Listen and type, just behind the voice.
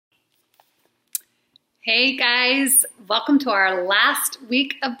Hey guys, welcome to our last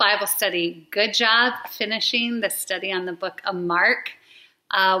week of Bible study. Good job finishing the study on the book of Mark.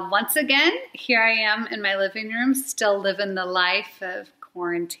 Once again, here I am in my living room, still living the life of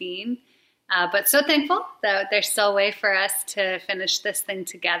quarantine, but so thankful that there's still a way for us to finish this thing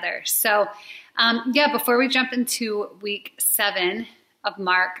together. So before we jump into week 7 of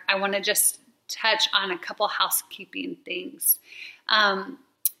Mark, I want to just touch on a couple housekeeping things.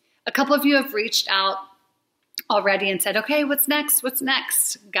 A couple of you have reached out already and said, okay, what's next? What's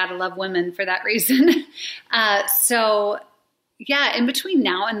next? Gotta love women for that reason. In between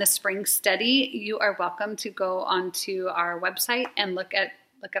now and the spring study, you are welcome to go onto our website and look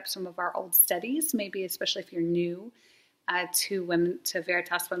up some of our old studies, maybe especially if you're new to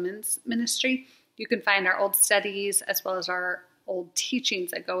Veritas Women's Ministry. You can find our old studies as well as our old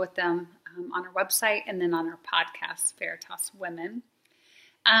teachings that go with them on our website and then on our podcast, Veritas Women.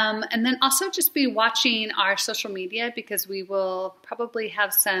 And then also just be watching our social media because we will probably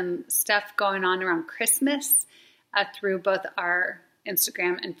have some stuff going on around Christmas through both our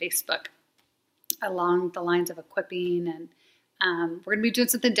Instagram and Facebook along the lines of equipping. And we're going to be doing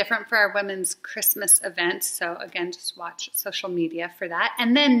something different for our women's Christmas event. So again, just watch social media for that.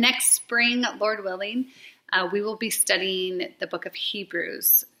 And then next spring, Lord willing, we will be studying the book of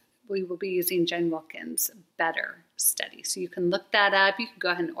Hebrews. We will be using Jen Wilkins' Better study. So you can look that up. You can go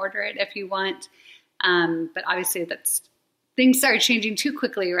ahead and order it if you want. But obviously things are changing too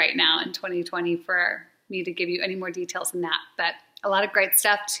quickly right now in 2020 for me to give you any more details than that. But a lot of great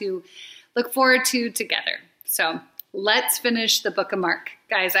stuff to look forward to together. So let's finish the book of Mark.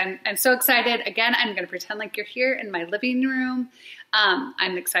 Guys, I'm so excited. Again, I'm going to pretend like you're here in my living room.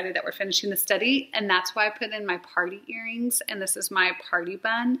 I'm excited that we're finishing the study, and that's why I put in my party earrings, and this is my party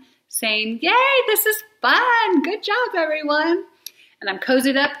bun, saying, yay, this is fun. Good job, everyone. And I'm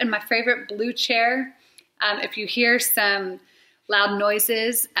cozied up in my favorite blue chair. If you hear some loud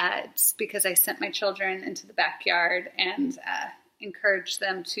noises, it's because I sent my children into the backyard and encouraged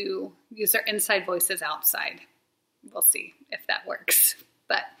them to use their inside voices outside. We'll see if that works.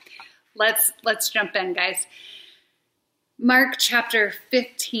 But let's jump in, guys. Mark chapter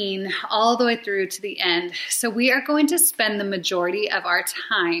 15, all the way through to the end. So we are going to spend the majority of our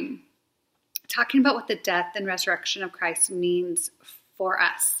time talking about what the death and resurrection of Christ means for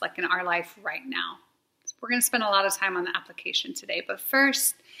us, like in our life right now. So we're going to spend a lot of time on the application today. But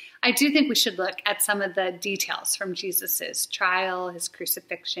first, I do think we should look at some of the details from Jesus's trial, his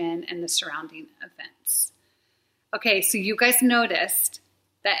crucifixion, and the surrounding events. Okay, so you guys noticed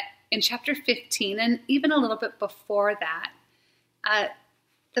that in chapter 15, and even a little bit before that,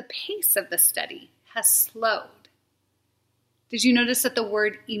 the pace of the study has slowed. Did you notice that the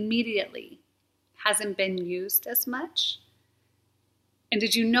word immediately hasn't been used as much? And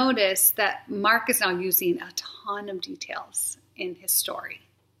did you notice that Mark is now using a ton of details in his story?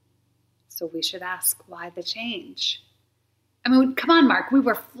 So we should ask, why the change? I mean, come on, Mark. We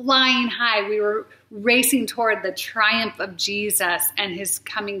were flying high. We were racing toward the triumph of Jesus and his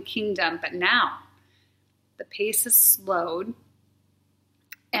coming kingdom. But now the pace has slowed.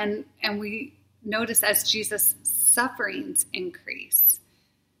 And we notice as Jesus' sufferings increase,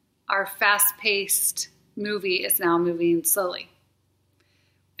 our fast-paced movie is now moving slowly.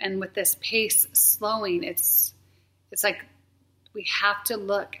 And with this pace slowing, it's like we have to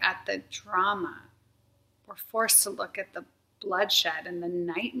look at the drama. We're forced to look at the bloodshed and the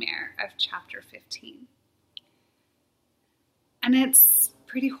nightmare of chapter 15. And it's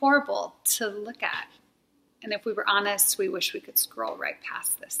pretty horrible to look at. And if we were honest, we wish we could scroll right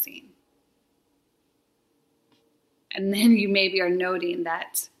past this scene. And then you maybe are noting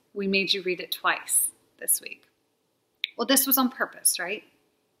that we made you read it twice this week. Well, this was on purpose, right?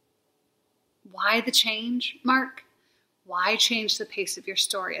 Why the change, Mark? Why change the pace of your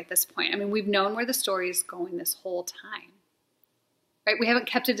story at this point? I mean, we've known where the story is going this whole time. Right? We haven't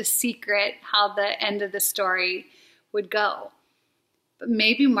kept it a secret how the end of the story would go. But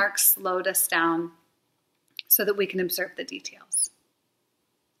maybe Mark slowed us down so that we can observe the details.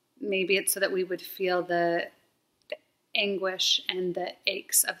 Maybe it's so that we would feel the anguish and the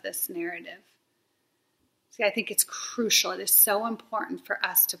aches of this narrative. See, I think it's crucial. It is so important for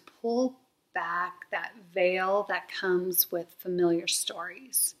us to pull back that veil that comes with familiar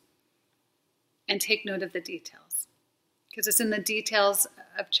stories and take note of the details. Because it's in the details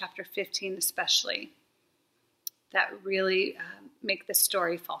of chapter 15 especially that really make the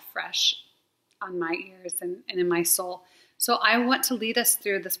story fall fresh on my ears and in my soul. So I want to lead us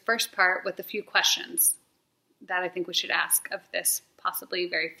through this first part with a few questions that I think we should ask of this possibly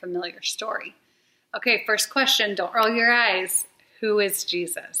very familiar story. Okay, first question, don't roll your eyes. Who is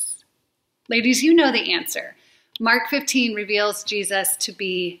Jesus? Ladies, you know the answer. Mark 15 reveals Jesus to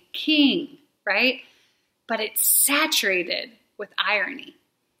be king, right? But it's saturated with irony.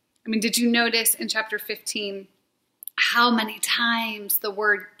 I mean, did you notice in chapter 15 how many times the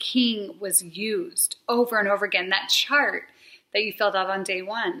word king was used over and over again? That chart that you filled out on day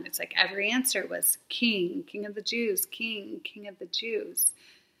one, it's like every answer was king, king of the Jews, king, king of the Jews.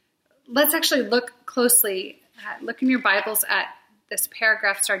 Let's actually look closely, look in your Bibles at this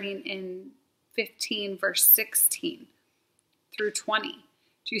paragraph starting in 15, verse 16 through 20.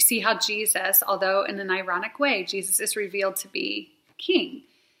 Do you see how Jesus, although in an ironic way, Jesus is revealed to be king?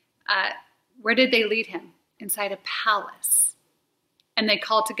 Where did they lead him? Inside a palace. And they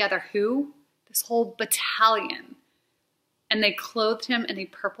called together who? This whole battalion. And they clothed him in a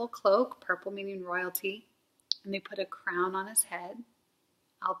purple cloak, purple meaning royalty, and they put a crown on his head,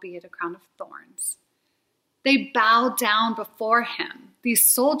 albeit a crown of thorns. They bowed down before him. These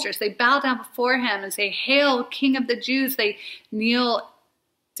soldiers, they bow down before him and say, "Hail, King of the Jews." They kneel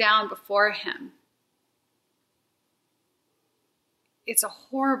down before him. It's a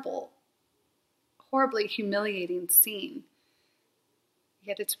horribly humiliating scene.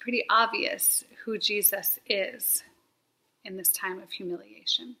 Yet it's pretty obvious who Jesus is in this time of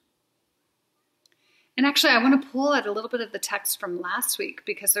humiliation. And actually, I want to pull out a little bit of the text from last week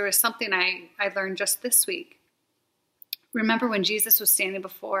because there was something I learned just this week. Remember when Jesus was standing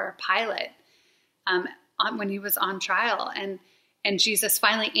before Pilate when he was on trial, and Jesus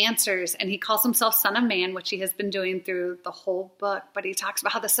finally answers, and he calls himself Son of Man, which he has been doing through the whole book, but he talks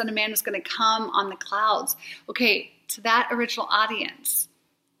about how the Son of Man is going to come on the clouds. Okay, to that original audience,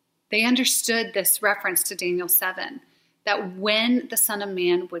 they understood this reference to Daniel 7, that when the Son of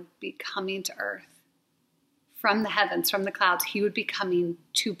Man would be coming to earth from the heavens, from the clouds, he would be coming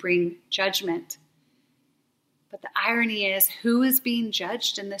to bring judgment. But the irony is, who is being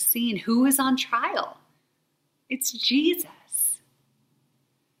judged in this scene? Who is on trial? It's Jesus.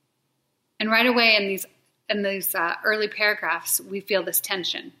 And right away in these early paragraphs, we feel this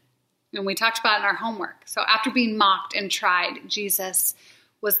tension. And we talked about it in our homework. So after being mocked and tried, Jesus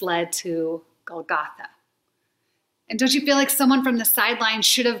was led to Golgotha. And don't you feel like someone from the sidelines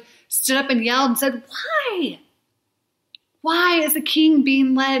should have stood up and yelled and said, "Why? Why is the king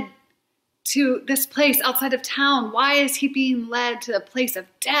being led to this place outside of town? Why is he being led to the place of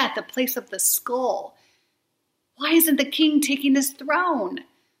death, the place of the skull? Why isn't the king taking his throne?"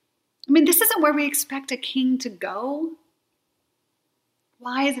 I mean, this isn't where we expect a king to go.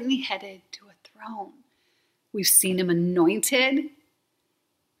 Why isn't he headed to a throne? We've seen him anointed,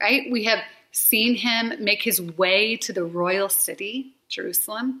 right? We have seen him make his way to the royal city,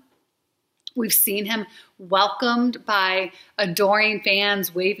 Jerusalem. We've seen him welcomed by adoring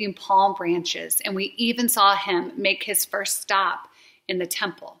fans waving palm branches. And we even saw him make his first stop in the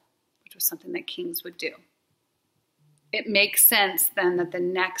temple, which was something that kings would do. It makes sense then that the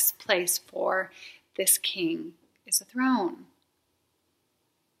next place for this king is a throne.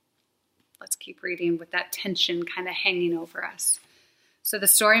 Let's keep reading with that tension kind of hanging over us. So the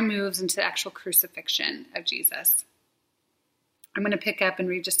story moves into the actual crucifixion of Jesus. I'm going to pick up and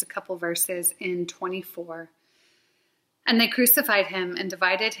read just a couple verses in 24. "And they crucified him and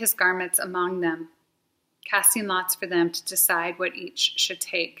divided his garments among them, casting lots for them to decide what each should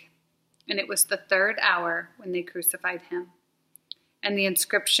take. And it was the third hour when they crucified him. And the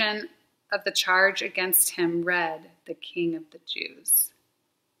inscription of the charge against him read, 'The King of the Jews.'"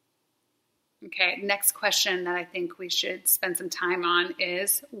 Okay, next question that I think we should spend some time on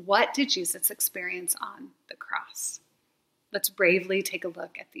is, what did Jesus experience on the cross? Let's bravely take a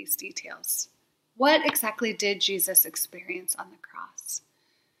look at these details. What exactly did Jesus experience on the cross?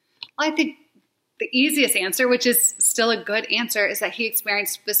 Well, I think the easiest answer, which is still a good answer, is that he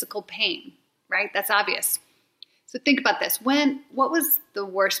experienced physical pain, right? That's obvious. So think about this. What was the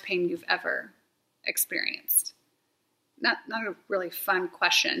worst pain you've ever experienced? Not a really fun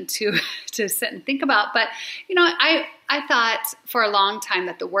question to sit and think about, but I thought for a long time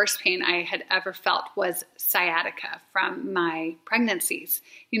that the worst pain I had ever felt was sciatica from my pregnancies.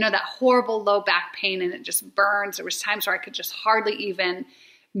 That horrible low back pain, and it just burns. There was times where I could just hardly even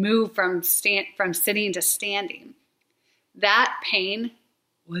move from sitting to standing. That pain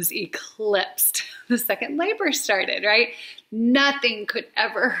was eclipsed the second labor started, right? Nothing could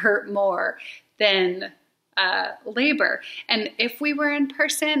ever hurt more than labor. And if we were in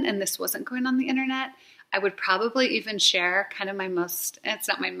person and this wasn't going on the internet, I would probably even share kind of it's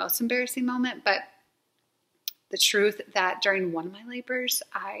not my most embarrassing moment, but the truth that during one of my labors,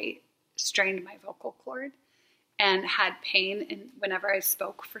 I strained my vocal cord and had pain whenever I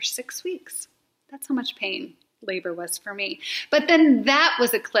spoke for 6 weeks. That's how much pain labor was for me. But then that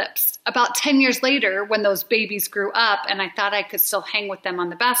was eclipsed about 10 years later when those babies grew up and I thought I could still hang with them on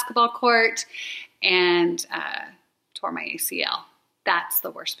the basketball court and tore my ACL. That's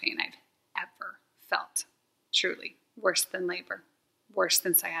the worst pain I've ever felt. Truly. Worse than labor. Worse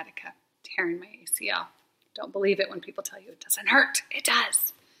than sciatica. Tearing my ACL. Don't believe it when people tell you it doesn't hurt. It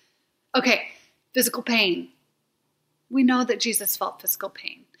does. Okay, physical pain. We know that Jesus felt physical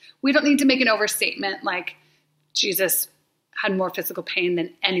pain. We don't need to make an overstatement like Jesus had more physical pain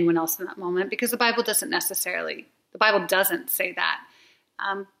than anyone else in that moment because the Bible doesn't say that.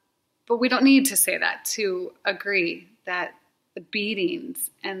 But we don't need to say that to agree that the beatings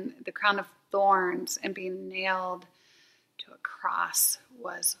and the crown of thorns and being nailed to a cross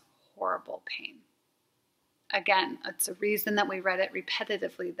was horrible pain. Again, it's a reason that we read it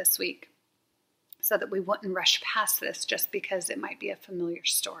repetitively this week so that we wouldn't rush past this just because it might be a familiar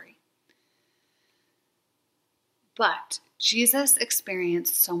story. But Jesus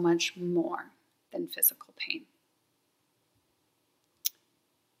experienced so much more than physical pain.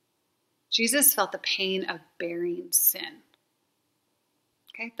 Jesus felt the pain of bearing sin.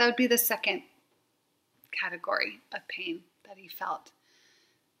 Okay, that would be the second category of pain that he felt.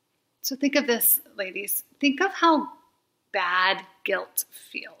 So think of this, ladies. Think of how bad guilt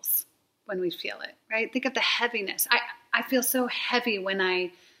feels when we feel it, right? Think of the heaviness. I feel so heavy when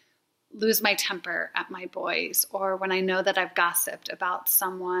I lose my temper at my boys, or when I know that I've gossiped about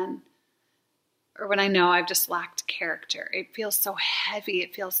someone, or when I know I've just lacked character. It feels so heavy.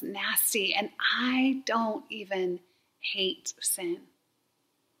 It feels nasty. And I don't even hate sin.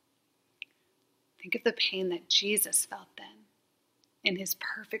 Think of the pain that Jesus felt then in his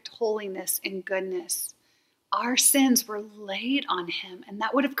perfect holiness and goodness. Our sins were laid on him, and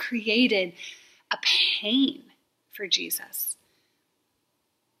that would have created a pain for Jesus.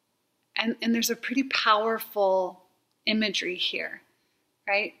 And there's a pretty powerful imagery here,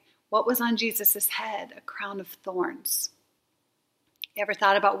 right? What was on Jesus' head? A crown of thorns. You ever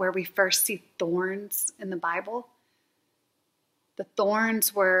thought about where we first see thorns in the Bible? The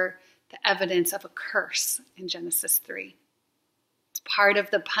thorns were the evidence of a curse in Genesis 3. It's part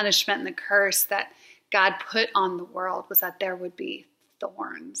of the punishment and the curse that God put on the world was that there would be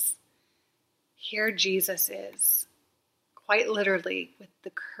thorns. Here Jesus is, quite literally, with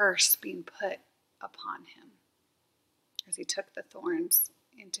the curse being put upon him as he took the thorns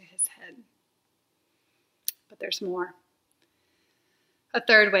into his head. But there's more. A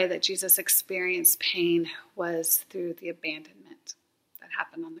third way that Jesus experienced pain was through the abandonment that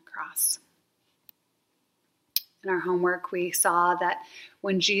happened on the cross. In our homework, we saw that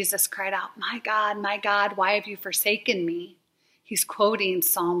when Jesus cried out, my God, why have you forsaken me?" He's quoting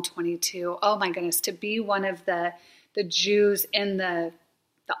Psalm 22. Oh my goodness, to be one of the Jews in the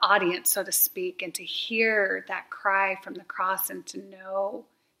audience, so to speak, and to hear that cry from the cross and to know,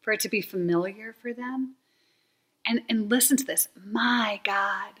 for it to be familiar for them. And listen to this. My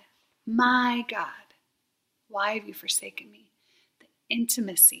God, why have you forsaken me? The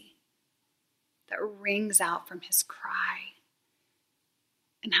intimacy that rings out from his cry,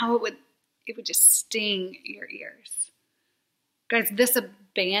 and how it would just sting your ears. Guys, this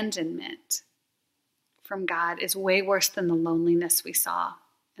abandonment from God is way worse than the loneliness we saw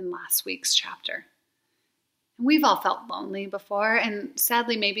in last week's chapter. And we've all felt lonely before, and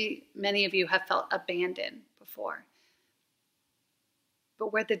sadly, maybe many of you have felt abandoned before.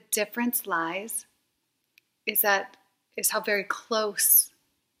 But where the difference lies is how very close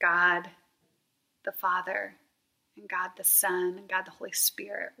God the Father and God the Son and God the Holy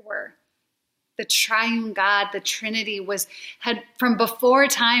Spirit were. The triune God, the Trinity, had from before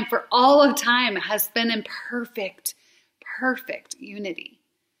time, for all of time, has been in perfect unity.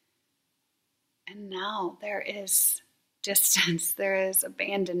 And now there is distance, there is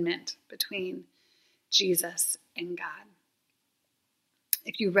abandonment between Jesus and God.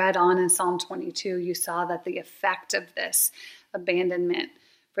 If you read on in Psalm 22, you saw that the effect of this abandonment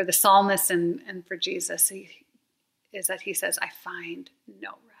for the psalmist and for Jesus is that he says, I find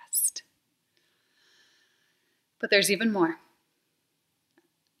no rest. But there's even more.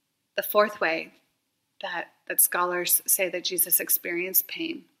 The fourth way that scholars say that Jesus experienced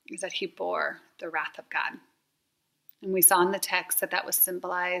pain is that he bore the wrath of God. And we saw in the text that was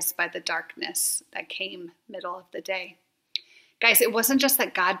symbolized by the darkness that came middle of the day. Guys, it wasn't just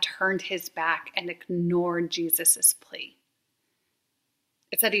that God turned his back and ignored Jesus' plea.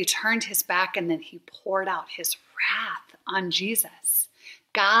 It's that he turned his back and then he poured out his wrath on Jesus.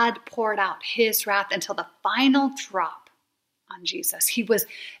 God poured out his wrath until the final drop on Jesus. He was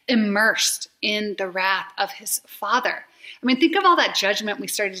immersed in the wrath of his Father. I mean, think of all that judgment we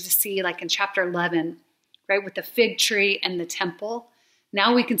started to see like in chapter 11, right? With the fig tree and the temple.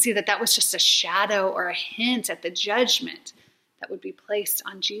 Now we can see that that was just a shadow or a hint at the judgment that would be placed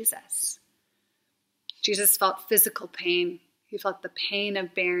on Jesus. Jesus felt physical pain. He felt the pain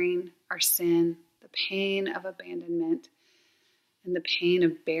of bearing our sin, the pain of abandonment, and the pain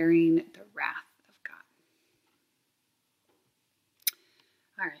of bearing the wrath of God.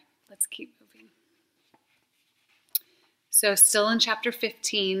 All right, let's keep moving. So still in chapter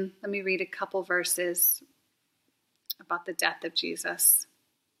 15, let me read a couple verses about the death of Jesus.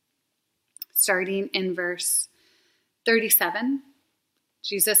 Starting in verse 37,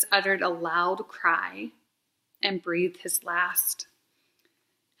 Jesus uttered a loud cry and breathed his last,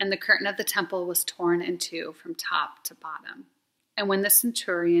 and the curtain of the temple was torn in two from top to bottom. And when the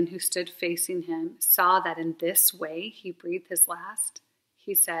centurion who stood facing him saw that in this way he breathed his last,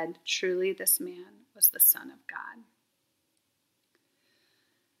 he said, "Truly this man was the Son of God."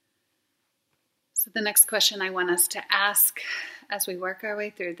 So the next question I want us to ask as we work our way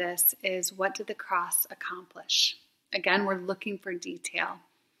through this is, what did the cross accomplish? Again, we're looking for detail.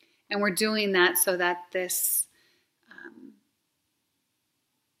 And we're doing that so that this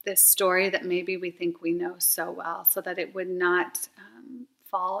story that maybe we think we know so well, so that it would not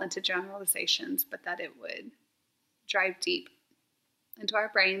fall into generalizations, but that it would drive deep into our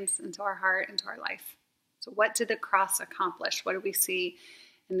brains, into our heart, into our life. So what did the cross accomplish? What do we see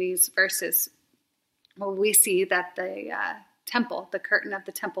in these verses? Well, we see that the temple, the curtain of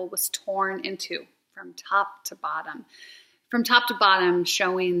the temple, was torn into from top to bottom. From top to bottom,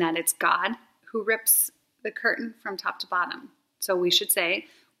 showing that it's God who rips the curtain from top to bottom. So we should say,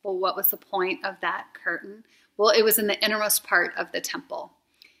 well, what was the point of that curtain? Well, it was in the innermost part of the temple.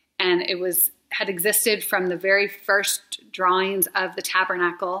 And it had existed from the very first drawings of the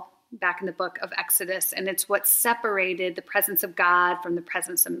tabernacle back in the book of Exodus. And it's what separated the presence of God from the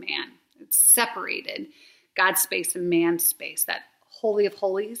presence of man. It separated God's space and man's space. That Holy of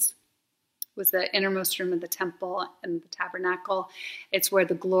Holies was the innermost room of the temple and the tabernacle. It's where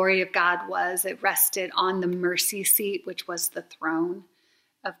the glory of God was. It rested on the mercy seat, which was the throne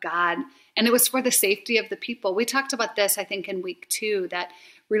of God. And it was for the safety of the people. We talked about this, I think, in week 2, that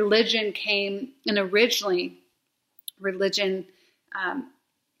religion came, and originally religion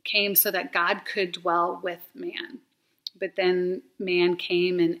came so that God could dwell with man. But then man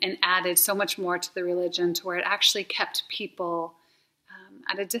came and added so much more to the religion to where it actually kept people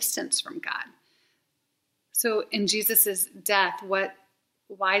at a distance from God. So in Jesus' death,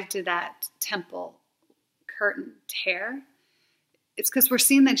 why did that temple curtain tear? It's because we're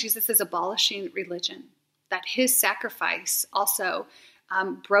seeing that Jesus is abolishing religion, that his sacrifice also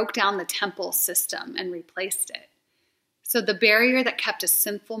broke down the temple system and replaced it. So the barrier that kept a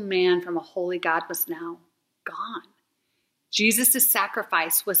sinful man from a holy God was now gone. Jesus'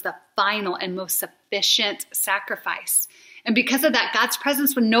 sacrifice was the final and most sufficient sacrifice. And because of that, God's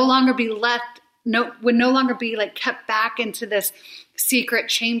presence would no longer be kept back into this secret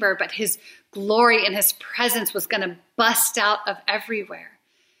chamber, but his glory and his presence was going to bust out of everywhere.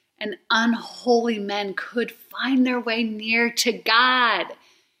 And unholy men could find their way near to God.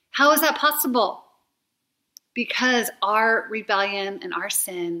 How is that possible? Because our rebellion and our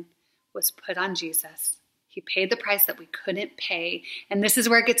sin was put on Jesus. He paid the price that we couldn't pay. And this is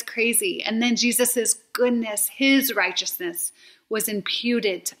where it gets crazy. And then Jesus' goodness, his righteousness was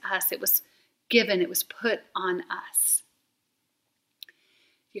imputed to us. It was given. It was put on us.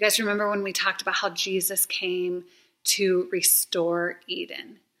 You guys remember when we talked about how Jesus came to restore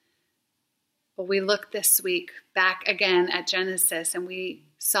Eden? Well, we looked this week back again at Genesis, and we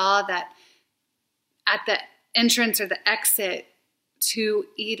saw that at the entrance or the exit to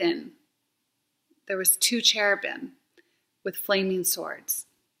Eden, there was 2 cherubim with flaming swords,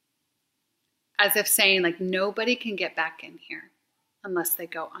 as if saying, like, nobody can get back in here unless they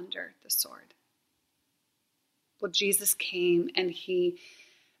go under the sword. Well, Jesus came and he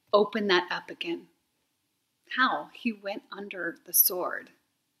opened that up again. How? He went under the sword.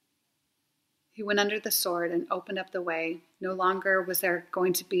 He went under the sword and opened up the way. No longer was there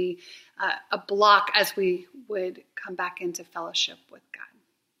going to be a block as we would come back into fellowship with God.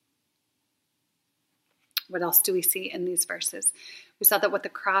 What else do we see in these verses? We saw that what the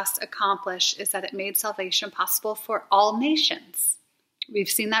cross accomplished is that it made salvation possible for all nations. We've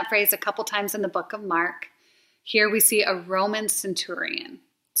seen that phrase a couple times in the book of Mark. Here we see a Roman centurion,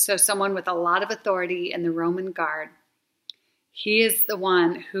 so someone with a lot of authority in the Roman guard. He is the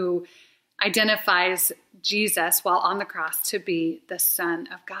one who identifies Jesus while on the cross to be the Son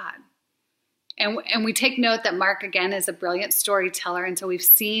of God. And we take note that Mark, again, is a brilliant storyteller. And so we've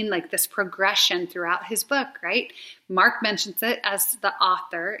seen like this progression throughout his book, right? Mark mentions it as the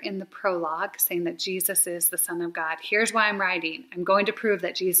author in the prologue, saying that Jesus is the Son of God. Here's why I'm writing. I'm going to prove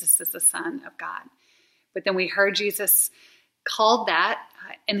that Jesus is the Son of God. But then we heard Jesus called that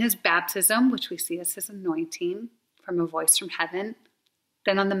in his baptism, which we see as his anointing from a voice from heaven.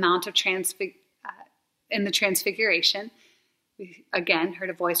 Then on the Mount of in the Transfiguration, we again heard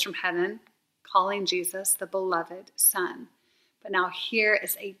a voice from heaven calling Jesus the beloved Son. But now here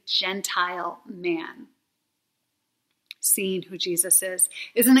is a Gentile man seeing who Jesus is.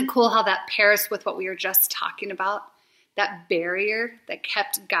 Isn't it cool how that pairs with what we were just talking about? That barrier that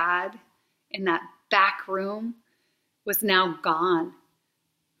kept God in that back room was now gone.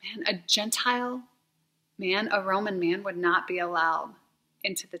 Man, a Gentile man, a Roman man, would not be allowed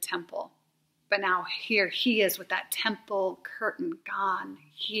into the temple. But now here he is with that temple curtain gone.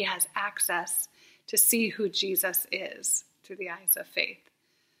 He has access to see who Jesus is through the eyes of faith.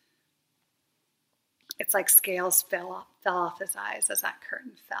 It's like scales fell off his eyes as that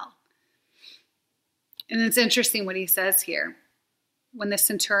curtain fell. And it's interesting what he says here. When the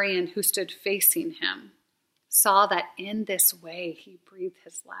centurion who stood facing him saw that in this way he breathed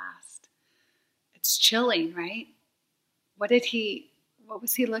his last. It's chilling, right? What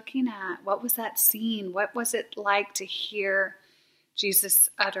was he looking at? What was that scene? What was it like to hear Jesus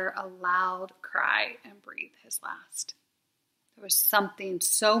utter a loud cry and breathe his last? There was something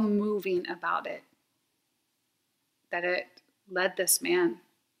so moving about it that it led this man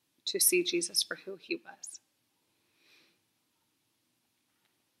to see Jesus for who he was.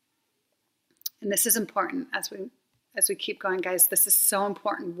 And this is important as we keep going, guys. This is so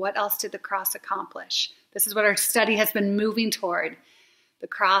important. What else did the cross accomplish? This is what our study has been moving toward. The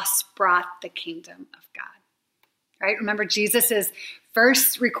cross brought the kingdom of God. Right? Remember, Jesus'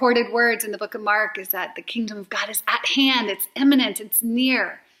 first recorded words in the book of Mark is that the kingdom of God is at hand. It's imminent. It's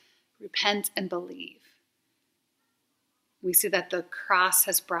near. Repent and believe. We see that the cross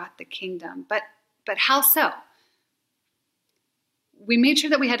has brought the kingdom. But how so? We made sure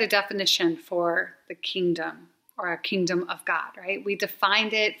that we had a definition for the kingdom or a kingdom of God, right? We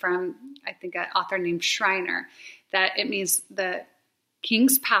defined it from, I think, an author named Schreiner, that it means the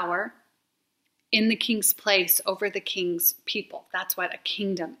king's power in the king's place over the king's people. That's what a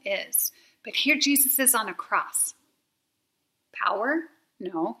kingdom is. But here Jesus is on a cross. Power?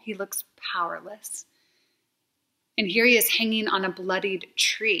 No, he looks powerless. And here he is hanging on a bloodied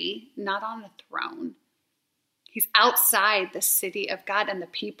tree, not on a throne. He's outside the city of God, and the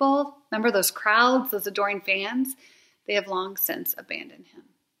people, remember those crowds, those adoring fans? They have long since abandoned him.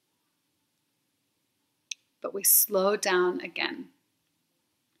 But we slowed down again,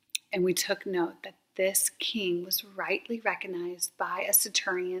 and we took note that this king was rightly recognized by a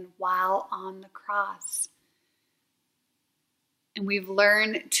centurion while on the cross. And we've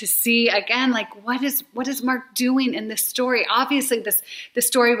learned to see again, like, what is Mark doing in this story? Obviously, this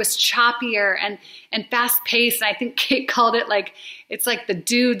story was choppier and fast-paced. And I think Kate called it it's like the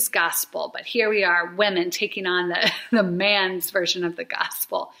dude's gospel. But here we are, women taking on the man's version of the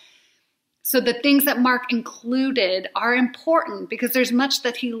gospel. So the things that Mark included are important because there's much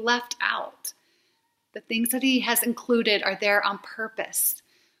that he left out. The things that he has included are there on purpose.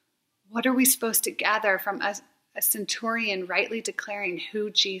 What are we supposed to gather from a centurion rightly declaring who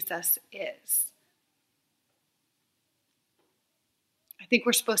Jesus is? I think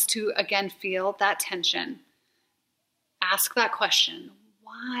we're supposed to, again, feel that tension. Ask that question.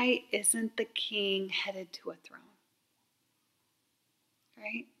 Why isn't the king headed to a throne?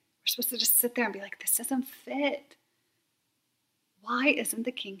 Right? We're supposed to just sit there and be like, this doesn't fit. Why isn't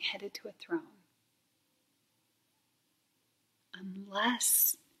the king headed to a throne?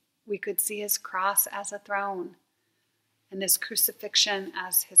 Unless we could see his cross as a throne and his crucifixion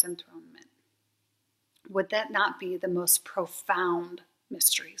as his enthronement. Would that not be the most profound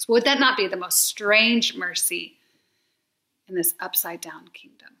mysteries? Would that not be the most strange mercy in this upside-down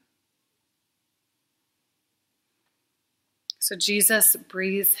kingdom? So Jesus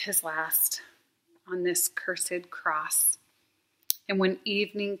breathes his last on this cursed cross. And when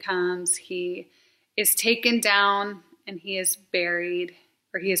evening comes, he is taken down and he is buried,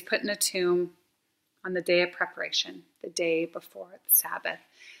 or he is put in a tomb on the day of preparation, the day before the Sabbath.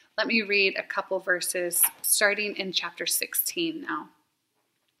 Let me read a couple verses starting in chapter 16 now.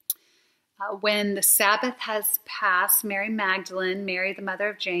 When the Sabbath has passed, Mary Magdalene, Mary the mother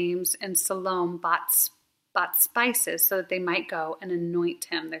of James, and Salome bought spices so that they might go and anoint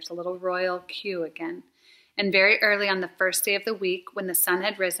him. There's a little royal cue again. And very early on the first day of the week, when the sun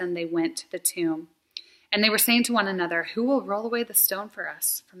had risen, they went to the tomb. And they were saying to one another, "Who will roll away the stone for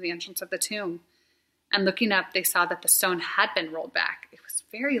us from the entrance of the tomb?" And looking up, they saw that the stone had been rolled back. It was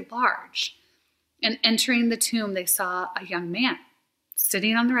very large. And entering the tomb, they saw a young man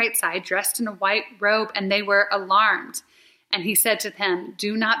sitting on the right side, dressed in a white robe, and they were alarmed. And he said to them,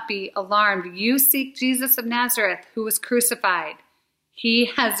 "Do not be alarmed. You seek Jesus of Nazareth, who was crucified. He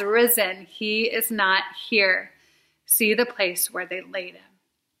has risen. He is not here. See the place where they laid him.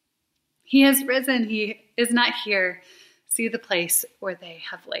 He has risen. He is not here. See the place where they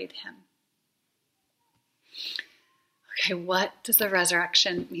have laid him." Okay, what does the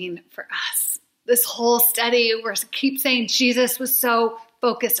resurrection mean for us? This whole study, we keep saying Jesus was so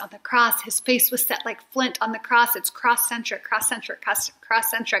focused on the cross. His face was set like flint on the cross. It's cross-centric, cross-centric,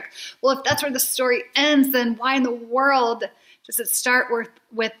 cross-centric. Well, if that's where the story ends, then why in the world does it start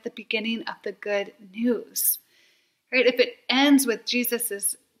with the beginning of the good news? Right? If it ends with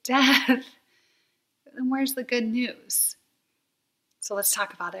Jesus' death, then where's the good news? So let's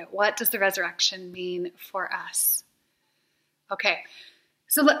talk about it. What does the resurrection mean for us? Okay,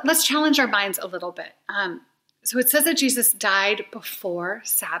 so let's challenge our minds a little bit. So it says that Jesus died before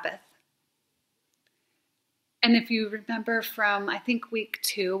Sabbath. And if you remember from, I think, week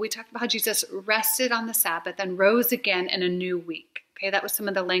 2, we talked about how Jesus rested on the Sabbath and rose again in a new week. Okay, that was some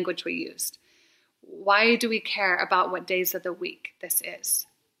of the language we used. Why do we care about what days of the week this is?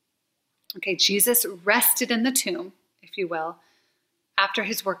 Okay, Jesus rested in the tomb, if you will, after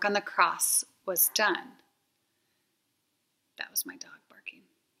his work on the cross was done. That was my dog barking.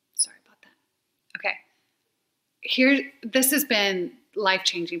 Sorry about that. Okay. This has been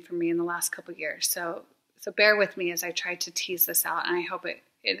life-changing for me in the last couple of years. So bear with me as I try to tease this out, and I hope it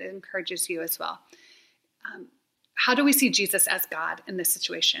encourages you as well. How do we see Jesus as God in this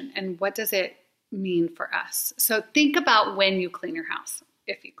situation, and what does it mean for us? So think about when you clean your house,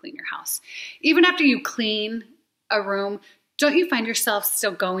 if you clean your house. Even after you clean a room, don't you find yourself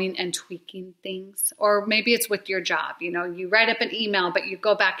still going and tweaking things? Or maybe it's with your job. You write up an email, but you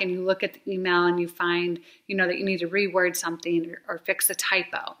go back and you look at the email and you find, that you need to reword something or fix a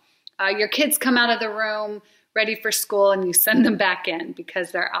typo. Your kids come out of the room ready for school and you send them back in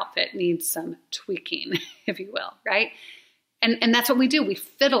because their outfit needs some tweaking, if you will, right? And that's what we do. We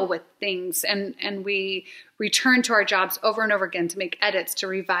fiddle with things and we return to our jobs over and over again to make edits, to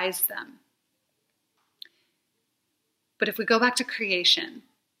revise them. But if we go back to creation,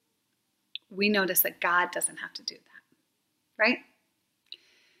 we notice that God doesn't have to do that, right?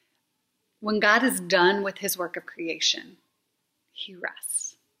 When God is done with his work of creation, he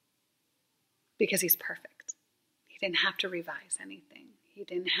rests because he's perfect. He didn't have to revise anything. He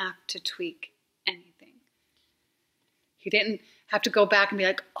didn't have to tweak anything. He didn't have to go back and be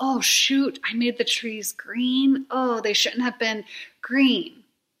like, "Oh, shoot, I made the trees green. Oh, they shouldn't have been green."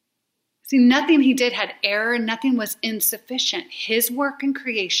 See, nothing he did had error. Nothing was insufficient. His work in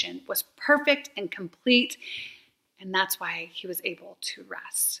creation was perfect and complete, and that's why he was able to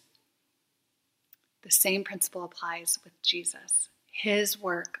rest. The same principle applies with Jesus. His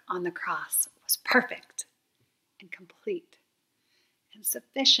work on the cross was perfect and complete and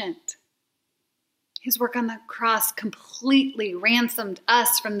sufficient. His work on the cross completely ransomed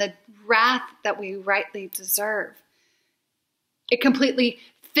us from the wrath that we rightly deserve. It completely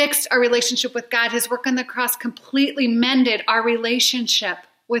fixed our relationship with God. His work on the cross completely mended our relationship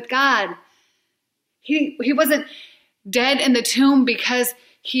with God. He wasn't dead in the tomb because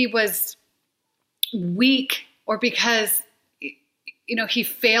he was weak or because he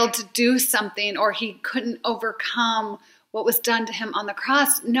failed to do something or he couldn't overcome what was done to him on the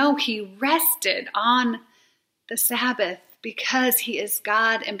cross. No, he rested on the Sabbath because he is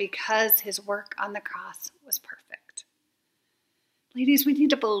God and because his work on the cross was perfect. Ladies, we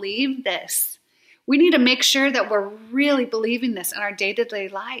need to believe this. We need to make sure that we're really believing this in our day-to-day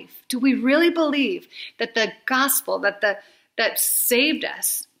life. Do we really believe that the gospel that saved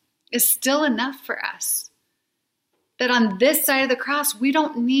us is still enough for us? That on this side of the cross, we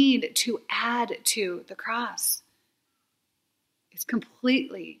don't need to add to the cross. It's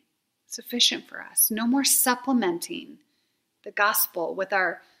completely sufficient for us. No more supplementing the gospel with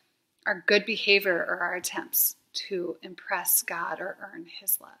our good behavior or our attempts to impress God or earn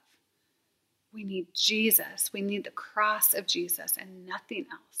his love. We need Jesus. We need the cross of Jesus and nothing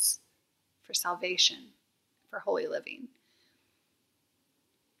else for salvation, for holy living.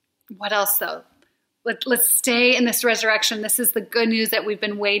 What else, though? Let's stay in this resurrection. This is the good news that we've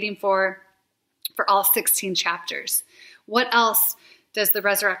been waiting for all 16 chapters. What else does the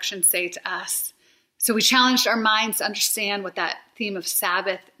resurrection say to us? So we challenged our minds to understand what that theme of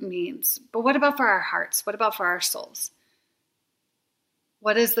Sabbath means. But what about for our hearts? What about for our souls?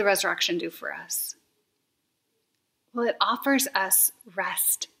 What does the resurrection do for us? Well, it offers us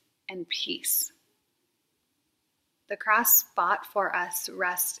rest and peace. The cross bought for us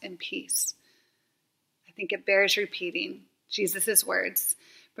rest and peace. I think it bears repeating Jesus' words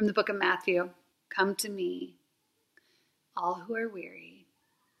from the book of Matthew. Come to me, all who are weary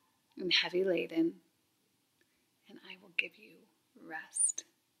and heavy laden, and I will give you rest.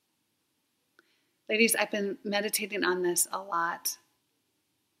 Ladies, I've been meditating on this a lot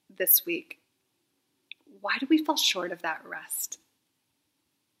this week. Why do we fall short of that rest?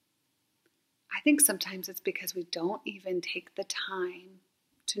 I think sometimes it's because we don't even take the time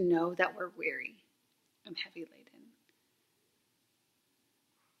to know that we're weary and heavy laden.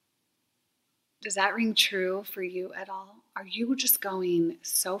 Does that ring true for you at all? Are you just going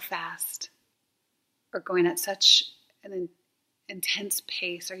so fast or going at such an intense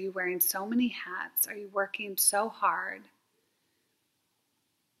pace? Are you wearing so many hats? Are you working so hard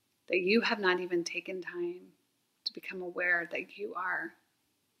that you have not even taken time to become aware that you are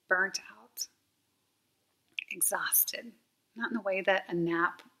burnt out, exhausted, not in the way that a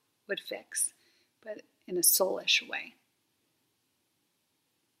nap would fix, but in a soulish way,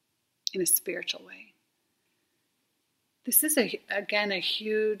 in a spiritual way? This is, again, a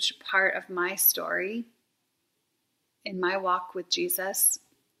huge part of my story in my walk with Jesus.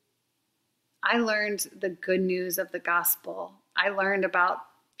 I learned the good news of the gospel. I learned about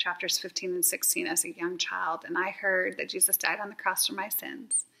chapters 15 and 16 as a young child, and I heard that Jesus died on the cross for my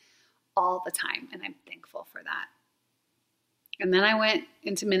sins all the time, and I'm thankful for that. And then I went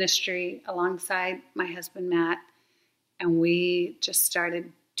into ministry alongside my husband, Matt, and we just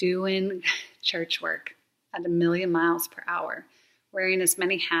started doing church work at 1,000,000 miles per hour, wearing as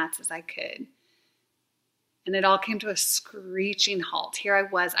many hats as I could. And it all came to a screeching halt. Here I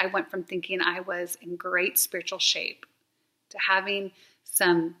went from thinking I was in great spiritual shape to having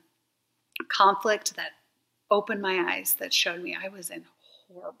some conflict that opened my eyes, that showed me I was in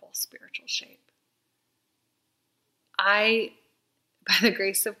horrible spiritual shape. I, by the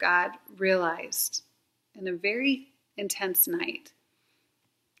grace of God, realized in a very intense night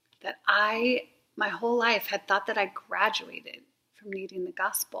that my whole life had thought that I graduated from needing the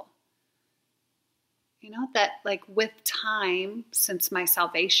gospel. That like with time, since my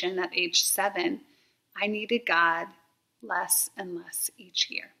salvation at age 7, I needed God less and less each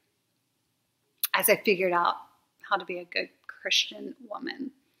year. As I figured out how to be a good Christian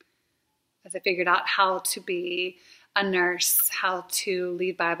woman, as I figured out how to be a nurse, how to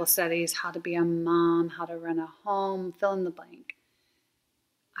lead Bible studies, how to be a mom, how to run a home, fill in the blank,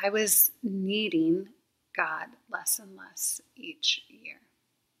 I was needing God less and less each year.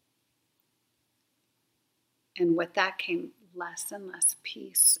 And with that came less and less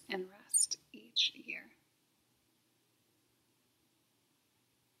peace and rest each year.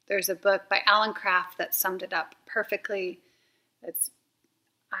 There's a book by Alan Kraft that summed it up perfectly.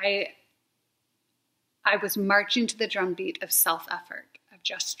 I was marching to the drumbeat of self-effort, of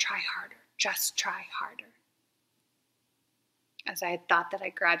just try harder, as I had thought that I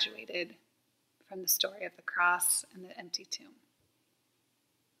graduated from the story of the cross and the empty tomb.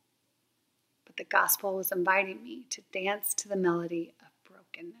 But the gospel was inviting me to dance to the melody of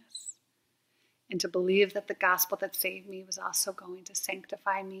brokenness and to believe that the gospel that saved me was also going to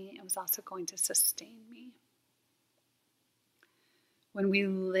sanctify me and was also going to sustain me. When we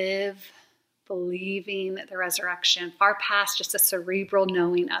live believing the resurrection, far past just a cerebral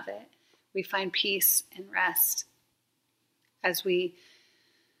knowing of it, we find peace and rest as we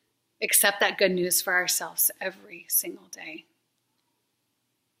accept that good news for ourselves every single day.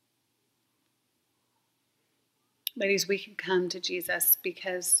 Ladies, we can come to Jesus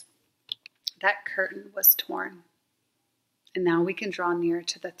because that curtain was torn. And now we can draw near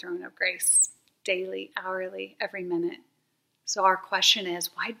to the throne of grace daily, hourly, every minute. So our question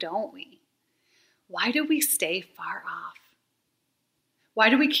is, why don't we? Why do we stay far off? Why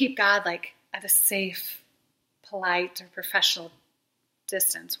do we keep God like at a safe, polite, or professional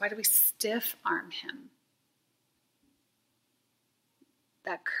distance? Why do we stiff arm him?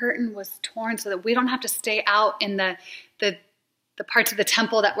 That curtain was torn so that we don't have to stay out in the parts of the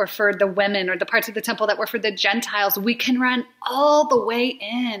temple that were for the women or the parts of the temple that were for the Gentiles. We can run all the way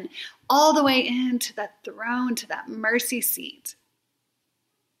in to that throne, to that mercy seat.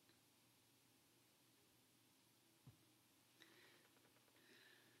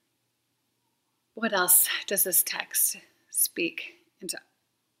 What else does this text speak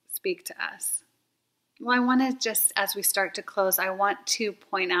to us? Well, I want to just, as we start to close, I want to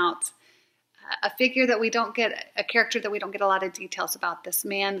point out a character that we don't get a lot of details about. This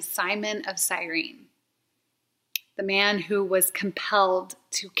man, Simon of Cyrene, the man who was compelled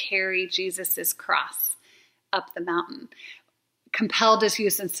to carry Jesus's cross up the mountain. Compelled is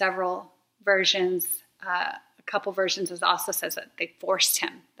used in several versions. A couple versions also says that they forced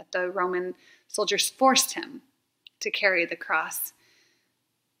him, that the Roman soldiers forced him to carry the cross.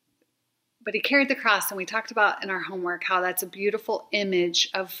 But he carried the cross, and we talked about in our homework how that's a beautiful image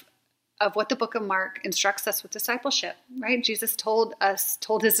of what the book of Mark instructs us with discipleship, right? Jesus told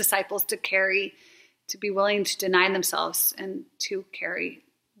his disciples to be willing to deny themselves and to carry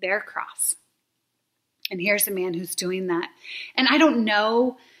their cross. And here's a man who's doing that. And I don't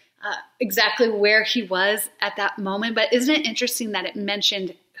know exactly where he was at that moment, but isn't it interesting that it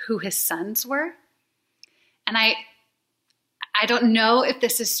mentioned who his sons were? And I don't know if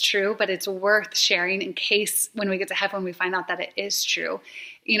this is true, but it's worth sharing in case when we get to heaven we find out that it is true.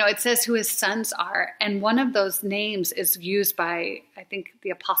 It says who his sons are, and one of those names is used by, I think, the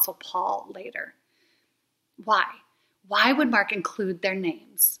Apostle Paul later. Why? Why would Mark include their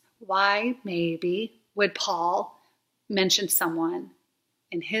names? Why, maybe, would Paul mention someone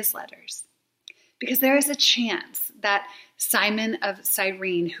in his letters? Because there is a chance that Simon of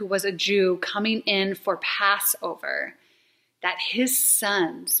Cyrene, who was a Jew coming in for Passover, that his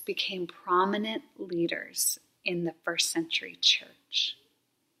sons became prominent leaders in the first century church.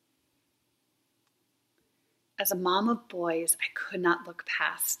 As a mom of boys, I could not look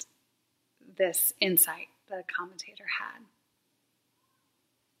past this insight that a commentator had.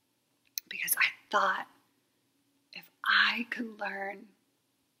 Because I thought, if I could learn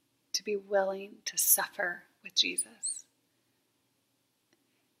to be willing to suffer with Jesus,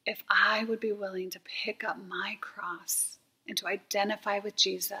 if I would be willing to pick up my cross and to identify with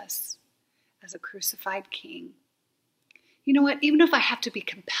Jesus as a crucified king, you know what? Even if I have to be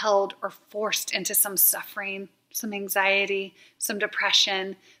compelled or forced into some suffering, some anxiety, some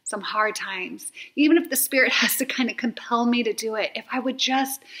depression, some hard times, even if the Spirit has to kind of compel me to do it, if I would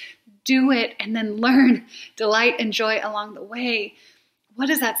just do it and then learn delight and joy along the way, what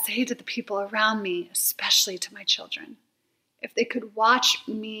does that say to the people around me, especially to my children? If they could watch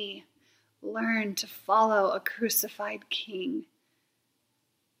me learn to follow a crucified king,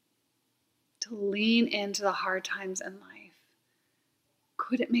 to lean into the hard times in life,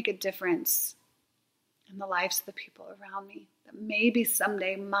 could it make a difference in the lives of the people around me? That maybe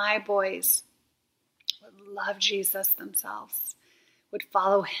someday my boys would love Jesus themselves, would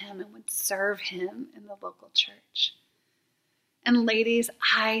follow him, and would serve him in the local church. And ladies,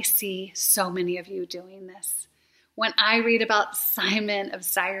 I see so many of you doing this. When I read about Simon of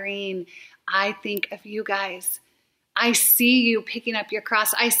Cyrene, I think of you guys. I see you picking up your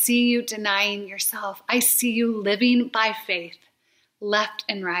cross. I see you denying yourself. I see you living by faith, left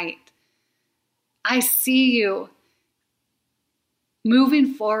and right. I see you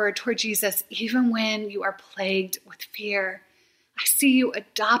moving forward toward Jesus even when you are plagued with fear. I see you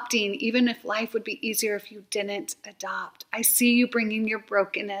adopting even if life would be easier if you didn't adopt. I see you bringing your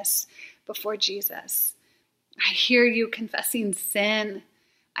brokenness before Jesus. I hear you confessing sin.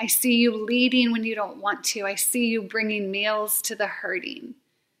 I see you leading when you don't want to. I see you bringing meals to the hurting.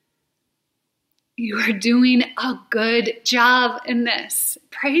 You are doing a good job in this.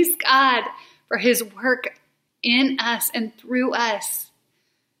 Praise God for his work in us and through us.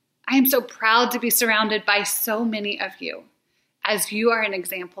 I am so proud to be surrounded by so many of you, as you are an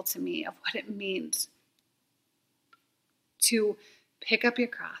example to me of what it means to pick up your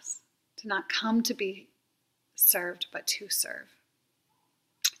cross, to not come to be served, but to serve,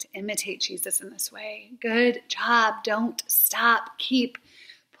 to imitate Jesus in this way. Good job. Don't stop. Keep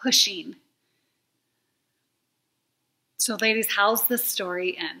pushing. So ladies, how's this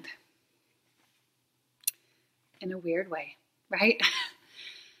story end? In a weird way, right?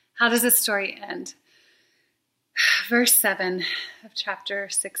 How does this story end? Verse 7 of chapter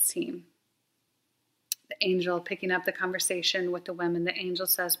 16. The angel picking up the conversation with the women, the angel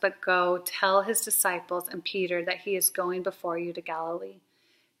says, "But go tell his disciples and Peter that he is going before you to Galilee.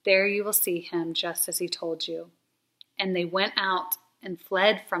 There you will see him just as he told you." And they went out and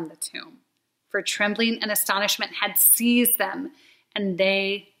fled from the tomb, for trembling and astonishment had seized them, and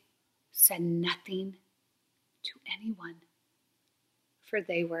they said nothing to anyone, for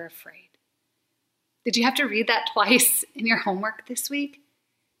they were afraid. Did you have to read that twice in your homework this week?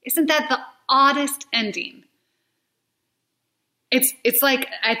 Isn't that the oddest ending? It's like,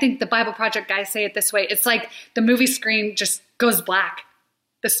 I think the Bible Project guys say it this way. It's like the movie screen just goes black.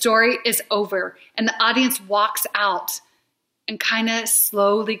 The story is over, and the audience walks out and kind of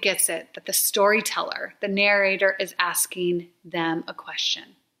slowly gets it that the storyteller, the narrator, is asking them a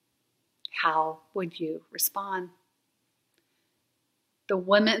question. How would you respond? The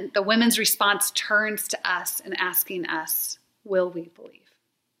women's response turns to us and asking us, will we believe?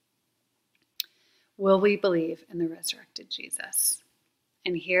 Will we believe in the resurrected Jesus?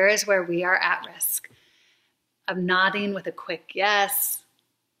 And here is where we are at risk of nodding with a quick yes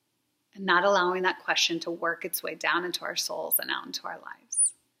and not allowing that question to work its way down into our souls and out into our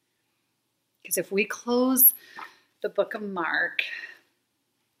lives. Because if we close the book of Mark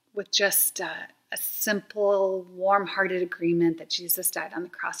with just a simple, warm-hearted agreement that Jesus died on the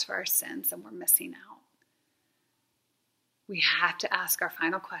cross for our sins and we're missing out, we have to ask our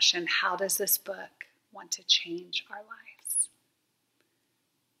final question: how does this book want to change our lives?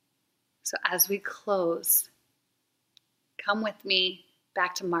 So as we close, come with me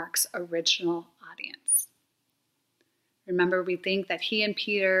back to Mark's original audience. Remember, we think that he and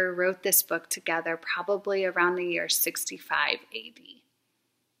Peter wrote this book together probably around the year 65 AD.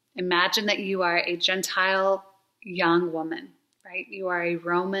 Imagine that you are a Gentile young woman, right? You are a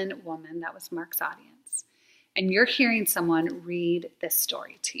Roman woman. That was Mark's audience. And you're hearing someone read this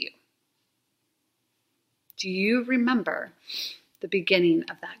story to you. Do you remember the beginning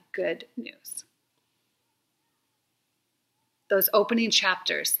of that good news? Those opening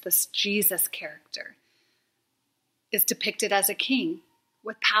chapters, this Jesus character is depicted as a king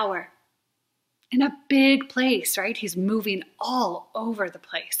with power in a big place, right? He's moving all over the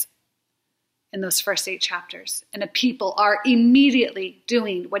place in those first 8 chapters. And the people are immediately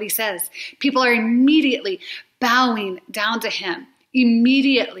doing what he says. People are immediately bowing down to him.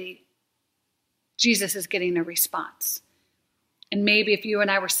 Immediately, Jesus is getting a response. And maybe if you and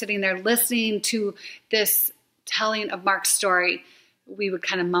I were sitting there listening to this telling of Mark's story, we would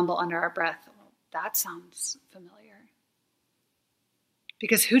kind of mumble under our breath, well, that sounds familiar.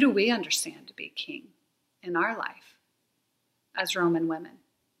 Because who do we understand to be king in our life as Roman women?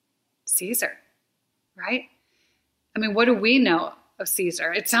 Caesar, right? I mean, what do we know of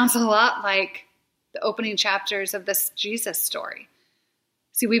Caesar? It sounds a lot like the opening chapters of this Jesus story.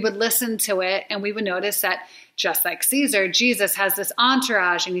 See, we would listen to it and we would notice that just like Caesar, Jesus has this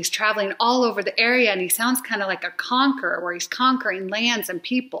entourage and he's traveling all over the area and he sounds kind of like a conqueror where he's conquering lands and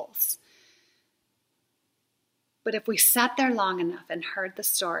peoples. But if we sat there long enough and heard the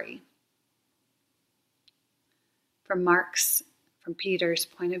story from Peter's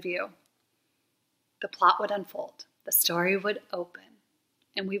point of view, the plot would unfold, the story would open,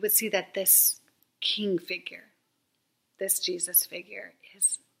 and we would see that this king figure, this Jesus figure,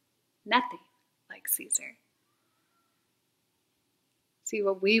 is nothing like Caesar. See,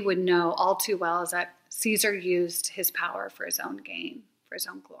 what we would know all too well is that Caesar used his power for his own gain, for his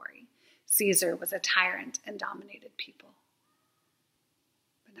own glory. Caesar was a tyrant and dominated people,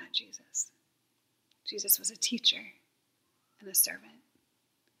 but not Jesus. Jesus was a teacher and a servant.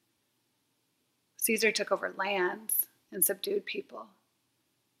 Caesar took over lands and subdued people.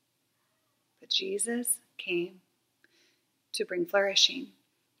 But Jesus came to bring flourishing.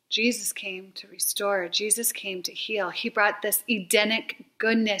 Jesus came to restore. Jesus came to heal. He brought this Edenic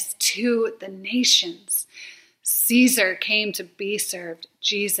goodness to the nations. Caesar came to be served.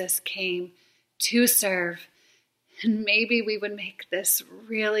 Jesus came to serve. And maybe we would make this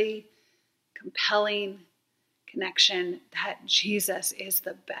really compelling connection that Jesus is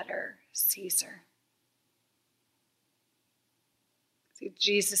the better Caesar. See,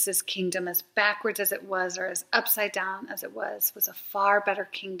 Jesus' kingdom, as backwards as it was, or as upside down as it was a far better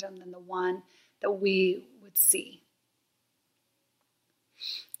kingdom than the one that we would see.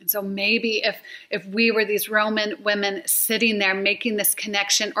 And so maybe if we were these Roman women sitting there making this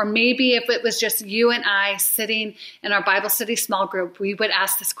connection, or maybe if it was just you and I sitting in our Bible study small group, we would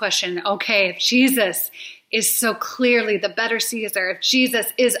ask this question: okay, if Jesus is so clearly the better Caesar, if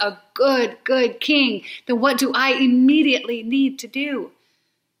Jesus is a good king, then what do I immediately need to do?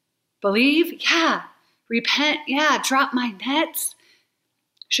 Believe? Yeah. Repent? Yeah. Drop my nets?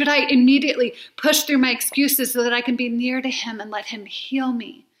 Should I immediately push through my excuses so that I can be near to him and let him heal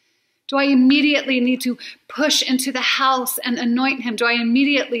me? Do I immediately need to push into the house and anoint him? Do I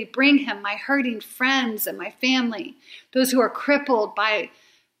immediately bring him my hurting friends and my family, those who are crippled by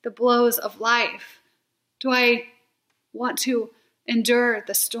the blows of life? Do I want to endure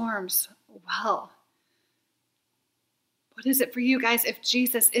the storms well? What is it for you guys? If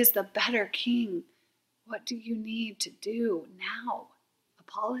Jesus is the better king, what do you need to do now?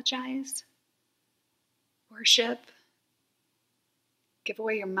 Apologize? Worship? Give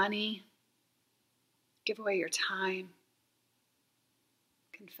away your money? Give away your time?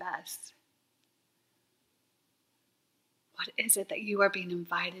 Confess? What is it that you are being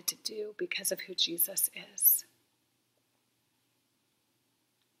invited to do because of who Jesus is?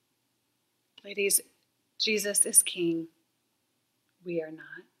 Ladies, Jesus is king. We are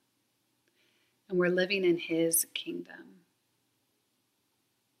not. And we're living in his kingdom,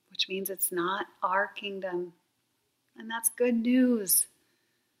 which means it's not our kingdom. And that's good news.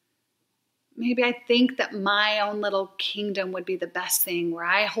 Maybe I think that my own little kingdom would be the best thing, where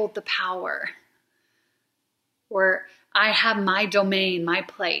I hold the power, where I have my domain, my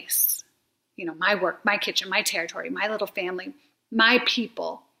place, my work, my kitchen, my territory, my little family, my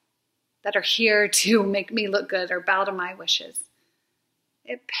people that are here to make me look good or bow to my wishes.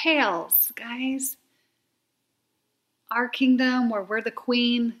 It pales, guys. Our kingdom, where we're the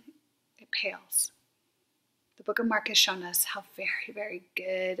queen, it pales. The book of Mark has shown us how very, very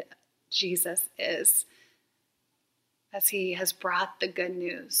good Jesus is, as he has brought the good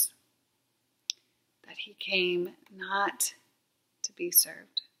news that he came not to be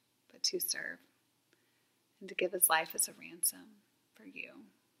served, but to serve, and to give his life as a ransom for you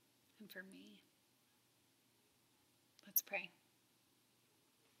and for me. Let's pray.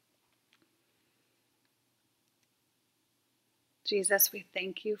 Jesus, we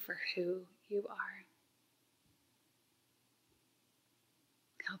thank you for who you are.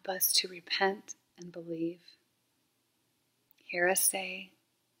 Help us to repent and believe. Hear us say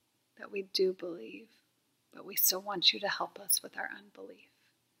that we do believe, but we still want you to help us with our unbelief.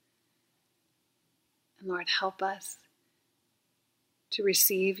 And Lord, help us to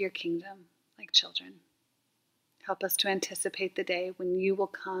receive your kingdom like children. Help us to anticipate the day when you will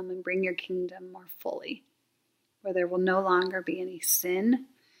come and bring your kingdom more fully, where there will no longer be any sin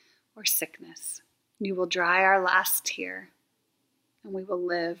or sickness. You will dry our last tear, and we will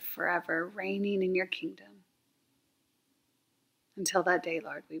live forever reigning in your kingdom. Until that day,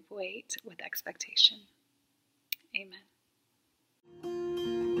 Lord, we wait with expectation. Amen.